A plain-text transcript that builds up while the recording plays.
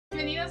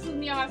bienvenidos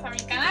un día más a mi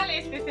canal.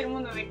 Este es el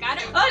mundo de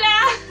Caro. ¡Hola!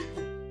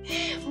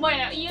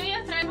 Bueno, y hoy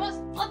os traemos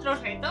otro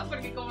reto,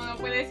 porque como no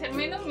puede ser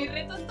menos, mis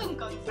retos son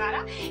con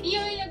Sara. Y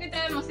hoy lo que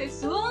traemos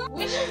es un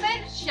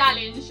Wishper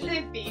Challenge, es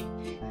decir,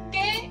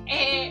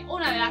 que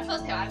una de las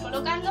dos se va a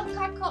colocar los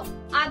cascos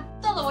a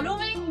todo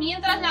volumen,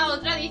 mientras la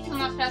otra dice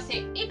una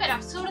frase hiper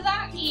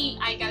absurda y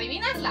hay que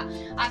adivinarla.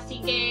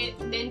 Así que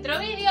dentro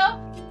vídeo,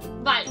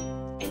 vale,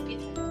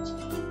 empieza.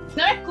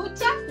 ¿No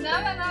escuchas?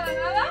 Nada.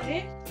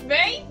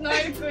 ¿Veis? No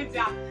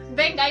escucha.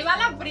 Venga, ahí va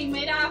la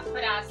primera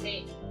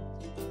frase.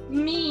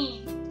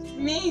 Mi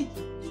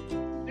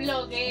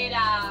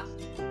bloguera.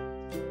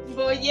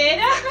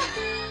 ¿Bollera?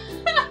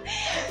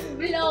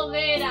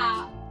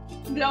 Bloguera.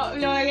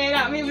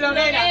 Bloguera, mi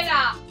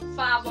bloguera.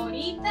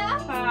 Favorita.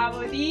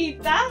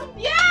 Favorita.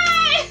 ¡Bien!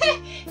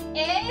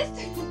 Es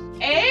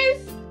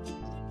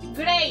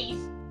Grace.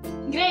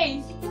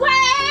 Grace.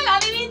 ¡Well!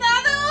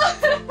 ¡Adivinado!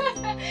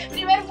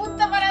 Primer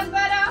punto para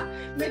Sara.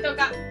 Me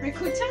toca. ¿Me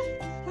escuchas?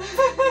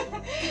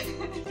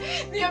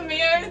 Dios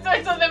mío, esto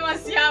es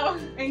demasiado.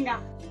 Venga,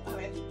 a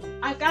ver.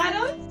 A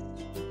Carol.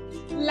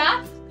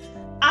 La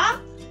A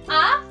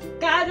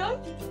Caro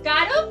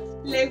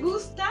le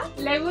gusta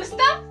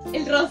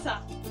el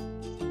rosa.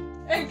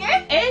 ¿El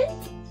qué?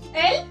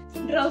 El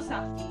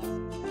Rosa.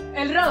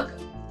 el rock.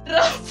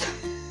 Rosa.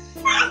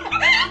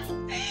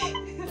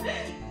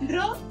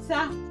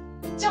 Rosa.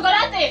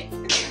 Chocolate.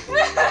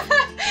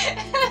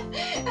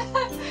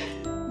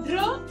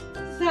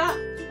 Rosa.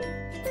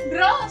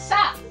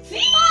 Rosa. ¡Sí!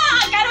 ¡Ah!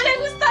 ¡A Caro le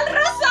gusta el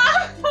rosa!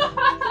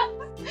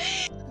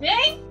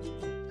 ¿Bien?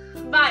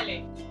 Vale.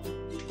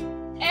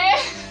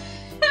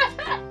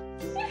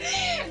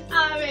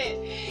 A ver.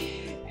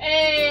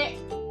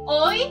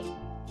 Hoy.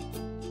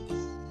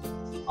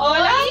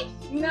 Hola.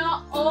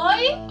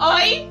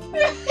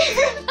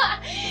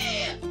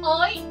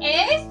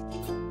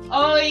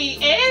 Hoy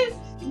es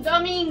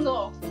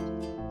domingo.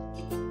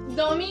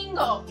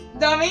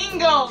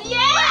 Domingo. ¡Bien!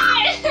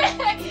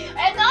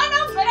 No,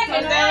 espera que No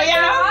no te he voy a-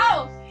 acabado.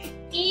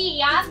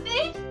 Y hace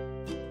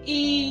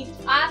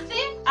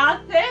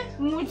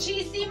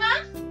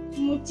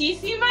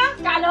muchísima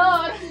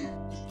calor.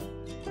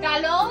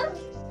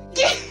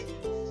 ¿Qué?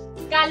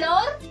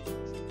 Calor.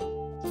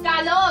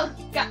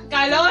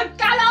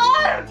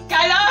 Calor.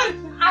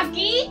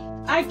 Aquí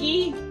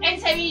Aquí. en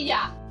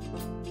Sevilla.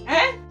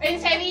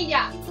 En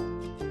Sevilla.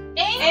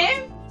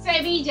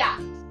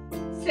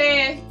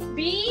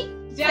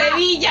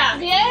 Sevilla.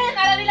 Bien,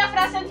 ahora di la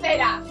frase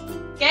entera.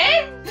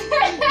 ¿Qué?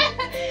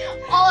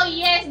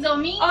 Hoy es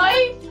domingo.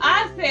 Hoy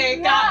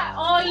hace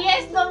Hoy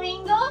es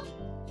domingo.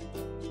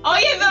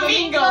 Hoy es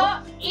domingo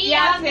Y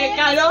hace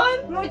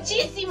calor.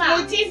 muchísima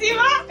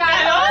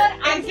Calor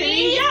en aquí,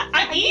 Sevilla.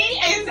 Aquí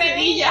en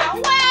Sevilla.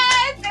 ¡Ué!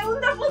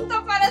 Segundo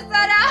punto para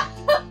Sara.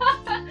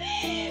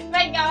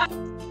 Venga, va.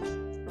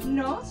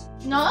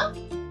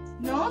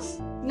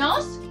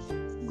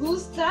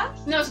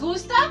 Nos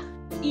gusta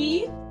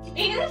Ir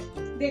ir.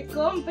 de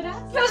compras.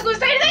 Nos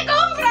gusta ir de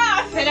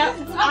compras. Pero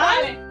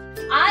Vale.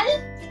 Al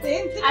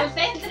centro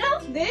centro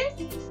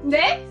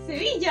de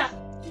Sevilla.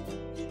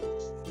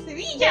 ¿De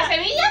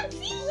Sevilla?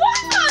 Sí.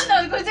 ¡Wow!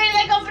 Nos gusta ir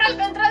de compras al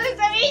centro de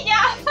Sevilla.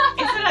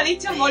 Eso lo ha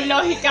dicho por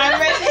lógica,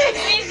 ¿verdad?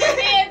 Sí,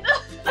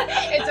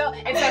 esto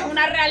es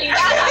una realidad,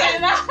 la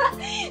verdad.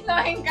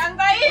 Nos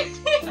encanta ir.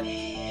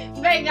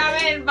 Venga, a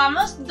ver,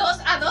 vamos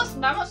 2-2,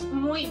 vamos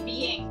muy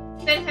bien.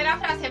 Tercera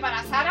frase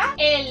para Sara.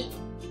 El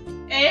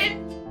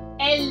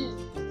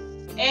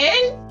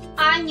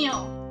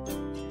año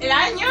El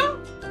año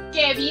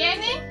que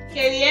viene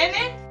que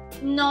viene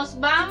nos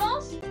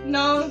vamos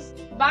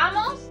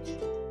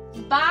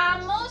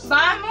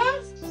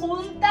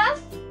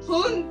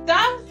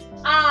juntas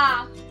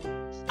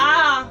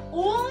a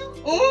un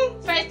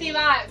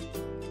festival.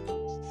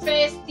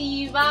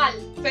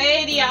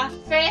 Feria.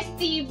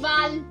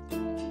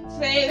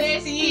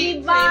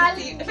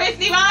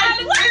 Festival.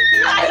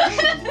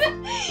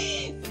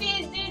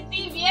 Sí,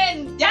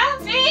 bien. ¿Ya?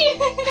 Sí.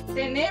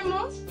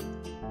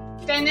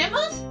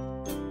 Tenemos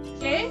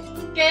que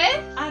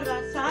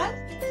arrasar,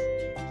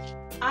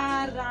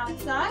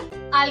 alcanzar,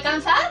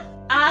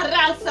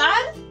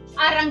 arrasar,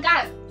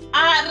 arrancar,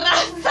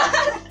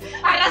 arrasar.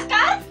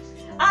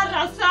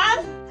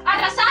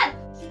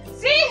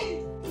 Sí.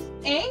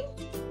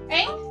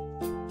 en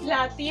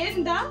la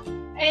tienda.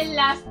 En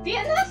las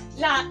tiendas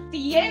La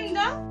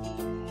tienda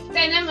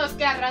tenemos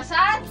que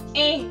arrasar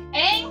en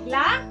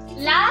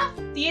la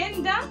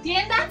tienda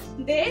tienda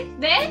de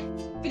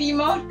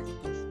Primark.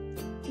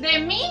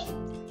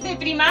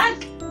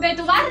 de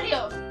tu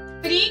barrio,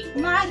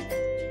 Primark.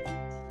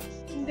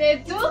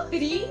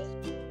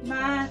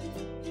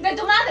 de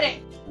tu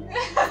madre.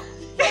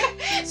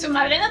 Su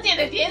madre no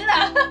tiene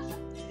tienda.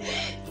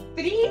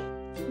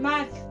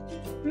 Primark.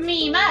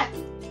 Mimar.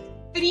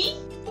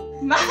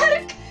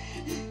 Primark.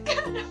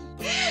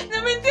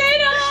 No me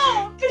entero.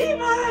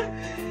 Primark.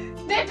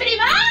 ¡De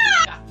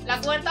primar! La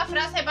cuarta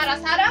frase para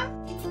Sara.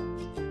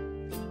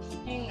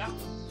 Venga.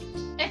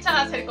 Esta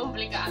va a ser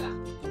complicada.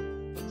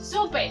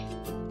 Súper.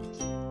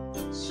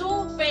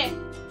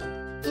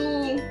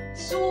 Tú.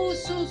 Su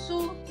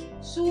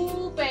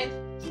Super.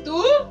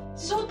 Tú.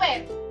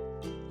 Super.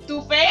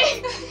 Tu fe.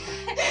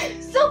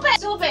 Super.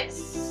 Super.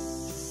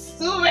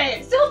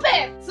 Sube.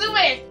 Super.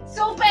 Sube.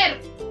 Super.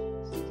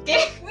 ¿Qué?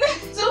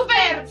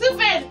 Super.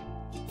 Super.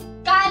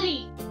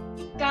 Cali.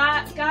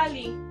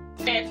 Cali.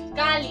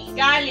 Cali.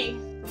 Cali.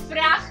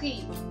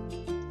 Frágil.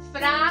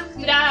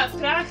 Frágil.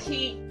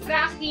 Frágil.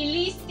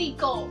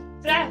 Fragilístico.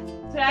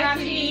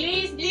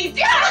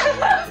 Fragilístico.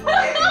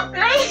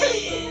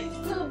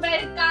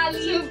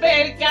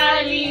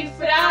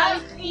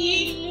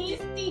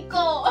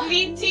 Supercalifragilístico.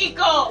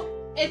 Lístico.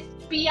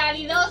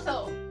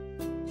 Espialidoso.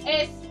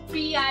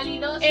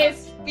 Espialidoso.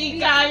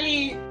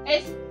 Espicali.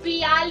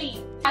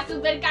 Espiali.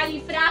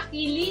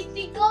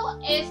 Supercalifragilístico.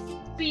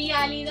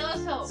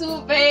 Espialidoso.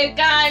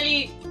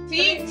 Supercali.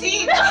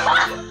 Lístico.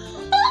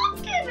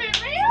 ¡Que me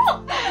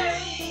veo!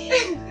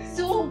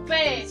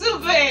 Super.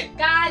 Super.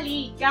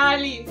 Cali.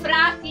 Cali.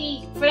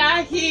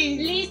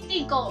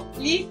 Fragilístico.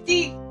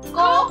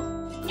 Lístico.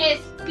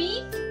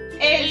 Espi.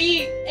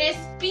 Eli.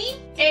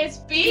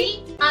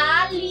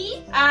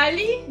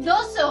 Ali.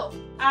 Doso.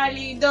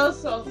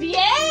 Alidoso.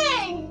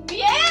 Bien.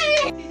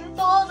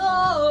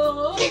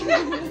 Todo.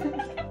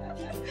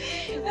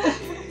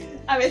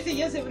 A ver si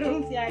yo sé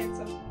pronunciar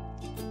eso.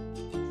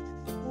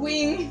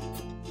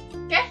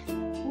 ¿Qué?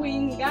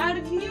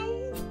 Wingardium.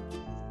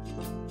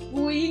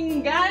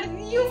 Gwyn.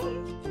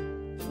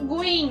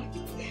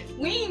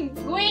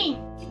 Wingardium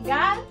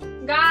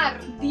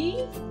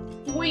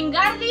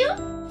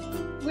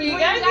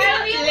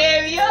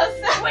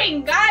Leviosa.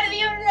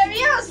 Wingardium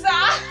Leviosa.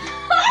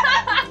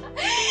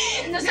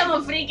 No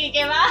somos friki,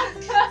 ¿qué va?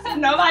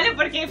 No vale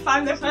porque es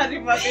fan de Harry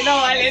Potter. No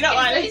vale.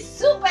 Soy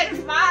súper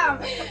fan.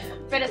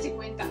 Pero sí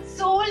cuenta.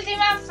 Su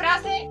última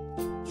frase.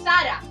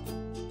 Sara.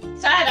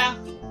 Sara.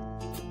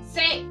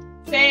 Se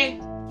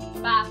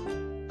Va.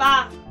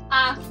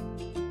 a.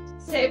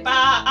 Se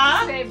va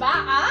a. Se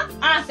va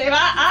Se va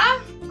a. a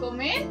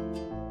comer.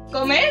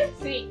 Comer.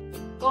 Sí.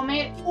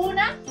 Comer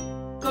una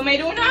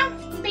Comer una.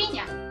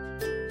 piña.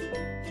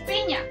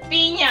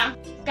 Piña.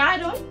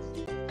 Carol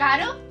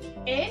Caro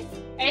es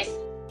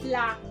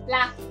la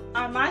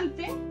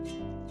amante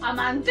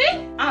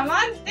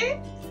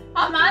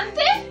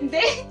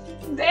de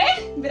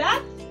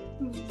Brad.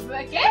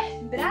 ¿qué?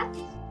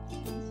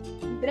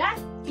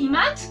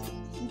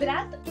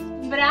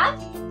 Brad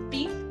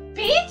Pitt.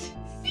 Pitt.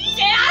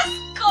 ¡Qué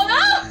asco,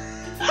 no!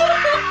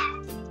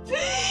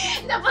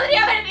 No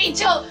podría haber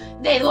dicho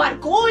de Edward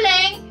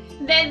Cullen,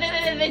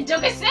 de yo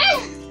qué sé.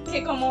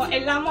 Que como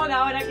es la moda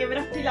ahora que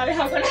Brad Pitt la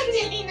deja con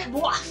Angelina.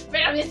 Buah,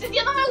 pero a mí ese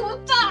tío no me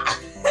gusta.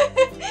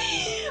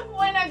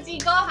 Bueno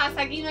chicos,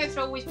 hasta aquí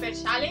nuestro Whisper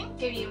Challenge.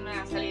 Qué bien me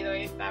ha salido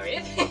esta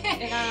vez.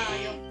 He ganado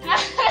yo.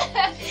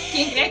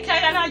 Quien crees que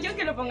ha ganado yo,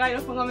 que lo ponga en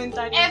los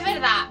comentarios. Es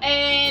verdad,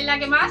 la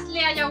que más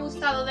le haya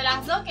gustado de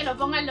las dos, que lo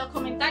ponga en los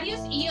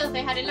comentarios y os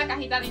dejaré en la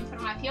cajita de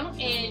información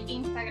el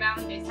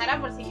Instagram de Sara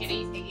por si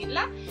queréis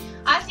seguirla.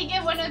 Así que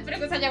bueno, espero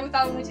que os haya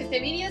gustado mucho este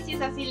vídeo. Si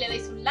es así, le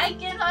dais un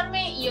like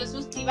enorme y os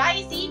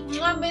suscribáis y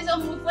un beso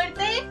muy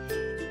fuerte.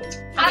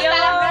 Hasta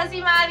la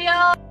próxima,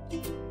 adiós.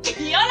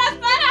 Y hola,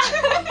 Sara.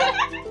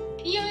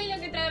 Y hoy lo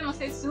que traemos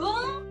es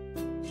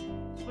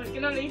un... ¿Por qué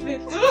no le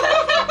dices tú?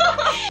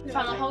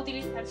 Vamos a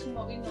utilizar su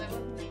móvil nuevo,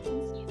 un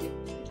iPhone 7.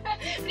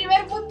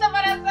 Primer punto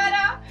para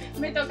Sara.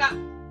 Me toca.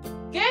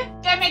 ¿Qué?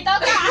 ¡Que me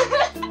toca!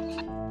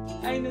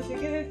 Ay, no sé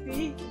qué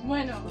decir.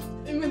 Bueno,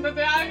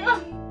 invéntate algo.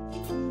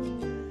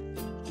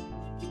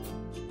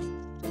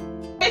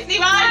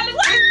 Festival.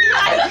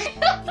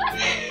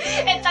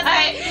 Esta no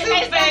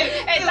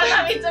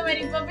ha visto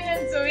Mary Poppins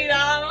en su vida,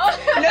 vamos.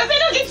 No sé lo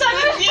que estás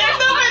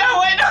diciendo, pero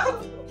bueno.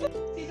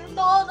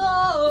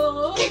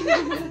 Todo.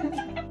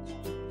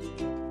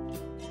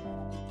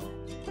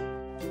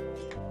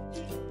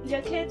 Yo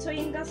es que estoy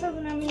en casa de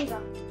una amiga